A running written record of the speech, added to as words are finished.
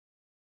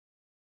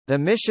The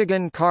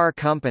Michigan Car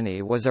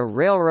Company was a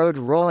railroad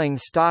rolling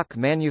stock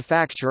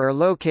manufacturer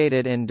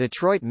located in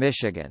Detroit,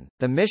 Michigan.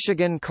 The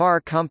Michigan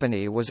Car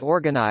Company was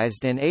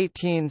organized in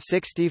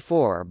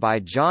 1864 by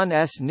John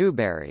S.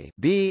 Newberry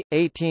 (b.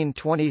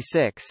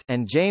 1826)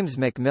 and James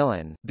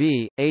McMillan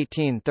 (b.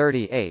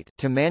 1838)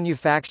 to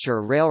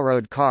manufacture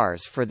railroad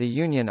cars for the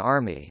Union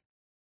Army.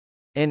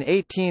 In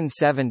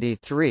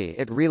 1873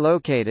 it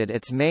relocated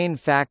its main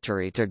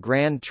factory to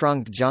Grand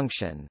Trunk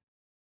Junction.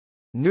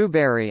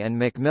 Newberry and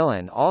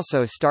McMillan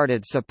also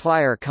started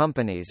supplier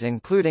companies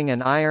including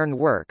an iron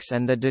works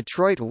and the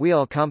Detroit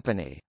Wheel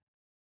Company.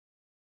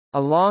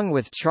 Along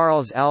with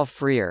Charles L.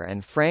 Freer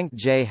and Frank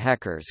J.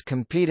 Hecker's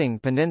competing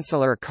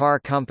Peninsular Car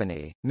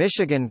Company,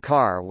 Michigan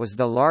Car was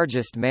the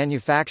largest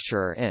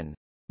manufacturer in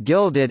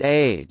Gilded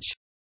Age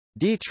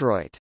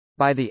Detroit.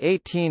 By the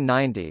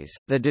 1890s,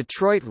 the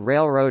Detroit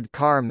railroad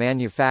car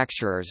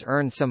manufacturers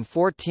earned some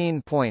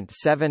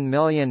 $14.7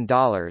 million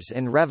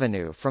in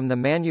revenue from the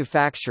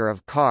manufacture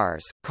of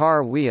cars,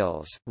 car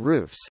wheels,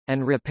 roofs,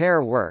 and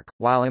repair work,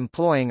 while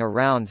employing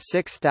around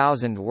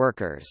 6,000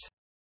 workers.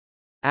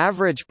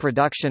 Average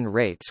production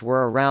rates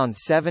were around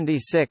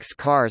 76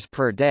 cars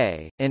per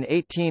day. In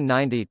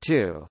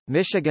 1892,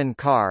 Michigan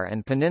Car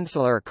and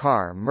Peninsular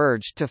Car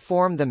merged to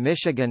form the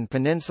Michigan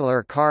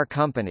Peninsular Car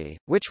Company,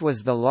 which was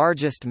the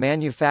largest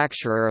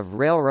manufacturer of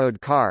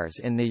railroad cars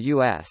in the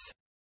U.S.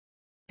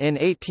 In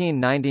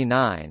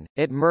 1899,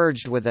 it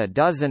merged with a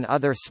dozen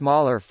other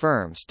smaller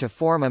firms to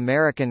form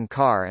American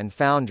Car and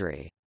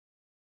Foundry.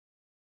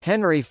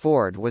 Henry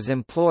Ford was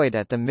employed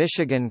at the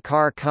Michigan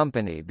Car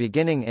Company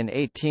beginning in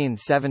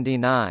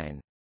 1879.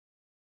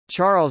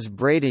 Charles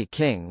Brady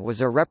King was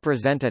a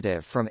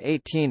representative from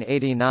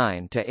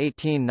 1889 to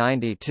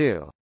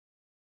 1892.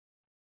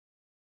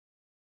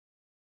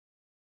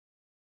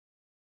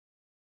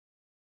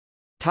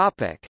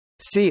 Topic.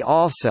 See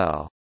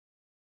also: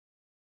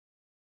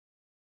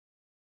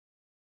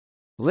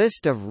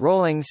 List of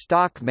rolling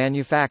stock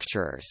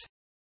manufacturers.